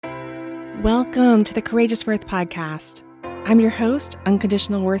Welcome to the Courageous Worth Podcast. I'm your host,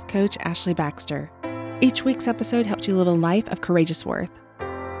 unconditional worth coach, Ashley Baxter. Each week's episode helps you live a life of courageous worth.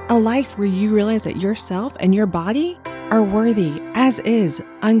 A life where you realize that yourself and your body are worthy as is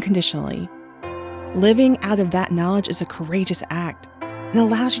unconditionally. Living out of that knowledge is a courageous act and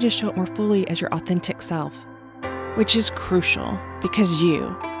allows you to show up more fully as your authentic self, which is crucial because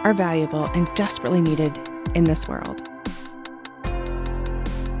you are valuable and desperately needed in this world.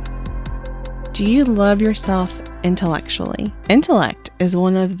 Do you love yourself intellectually? Intellect is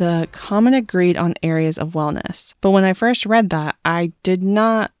one of the common agreed on areas of wellness. But when I first read that, I did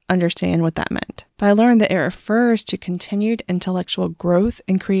not understand what that meant. But I learned that it refers to continued intellectual growth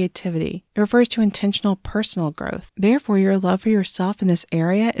and creativity. It refers to intentional personal growth. Therefore, your love for yourself in this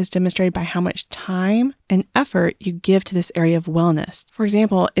area is demonstrated by how much time and effort you give to this area of wellness. For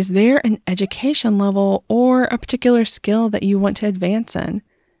example, is there an education level or a particular skill that you want to advance in?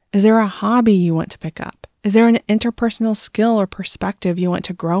 Is there a hobby you want to pick up? Is there an interpersonal skill or perspective you want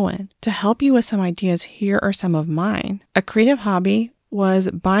to grow in? To help you with some ideas, here are some of mine. A creative hobby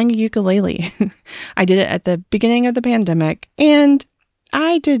was buying a ukulele. I did it at the beginning of the pandemic, and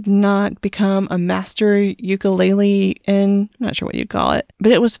I did not become a master ukulele I'm not sure what you'd call it,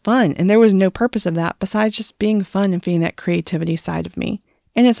 but it was fun, and there was no purpose of that besides just being fun and feeding that creativity side of me.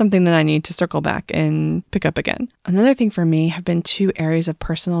 And it's something that I need to circle back and pick up again. Another thing for me have been two areas of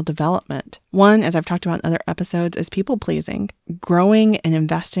personal development. One, as I've talked about in other episodes, is people pleasing, growing and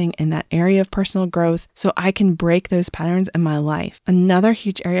investing in that area of personal growth so I can break those patterns in my life. Another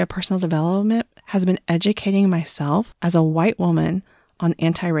huge area of personal development has been educating myself as a white woman on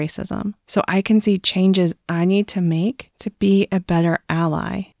anti-racism, so I can see changes I need to make to be a better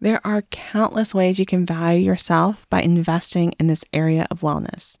ally. There are countless ways you can value yourself by investing in this area of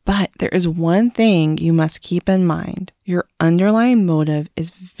wellness. But there is one thing you must keep in mind. Your underlying motive is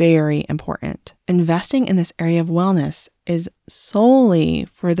very important. Investing in this area of wellness is solely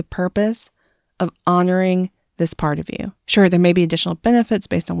for the purpose of honoring this part of you. Sure, there may be additional benefits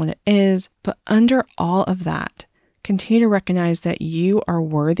based on what it is, but under all of that, continue to recognize that you are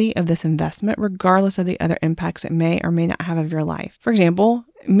worthy of this investment regardless of the other impacts it may or may not have of your life. For example,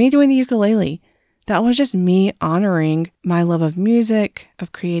 me doing the ukulele, that was just me honoring my love of music,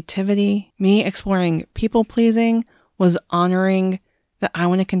 of creativity. Me exploring people pleasing was honoring that I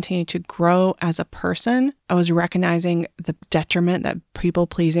want to continue to grow as a person. I was recognizing the detriment that people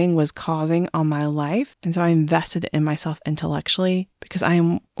pleasing was causing on my life. And so I invested in myself intellectually because I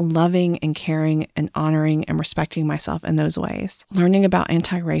am loving and caring and honoring and respecting myself in those ways. Learning about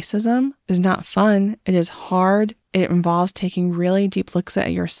anti-racism is not fun. It is hard. It involves taking really deep looks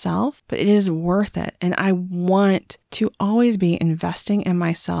at yourself, but it is worth it. And I want to always be investing in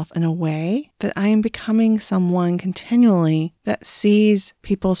myself in a way that I am becoming someone continually that sees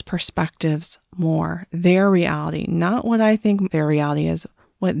people's perspectives more, their reality, not what I think their reality is,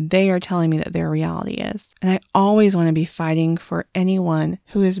 what they are telling me that their reality is. And I always want to be fighting for anyone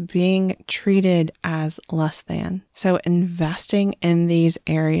who is being treated as less than. So investing in these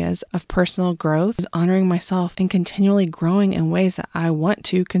areas of personal growth is honoring myself and continually growing in ways that I want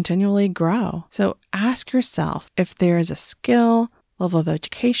to continually grow. So ask yourself if there is a skill, level of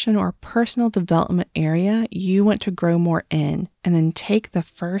education, or personal development area you want to grow more in, and then take the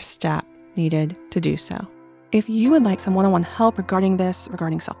first step needed to do so. If you would like some one-on-one help regarding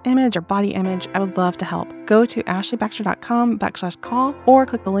self-image or body image, I would love to help. Go to ashleybaxter.com/call or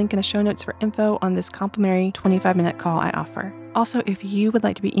click the link in the show notes for info on this complimentary 25-minute call I offer. Also, if you would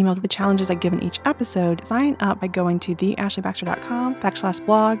like to be emailed with the challenges I give in each episode, sign up by going to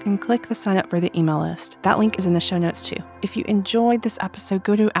theashleybaxter.com/blog and click the sign up for the email list. That link is in the show notes too. If you enjoyed this episode,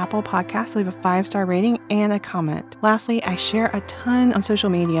 go to Apple Podcasts, leave a 5-star rating and a comment. Lastly, I share a ton on social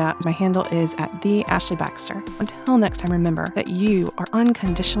media. My handle is @theashleybaxter. Until next time, remember that you are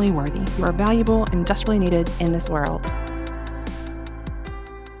unconditionally worthy. You are valuable and desperately needed in this world.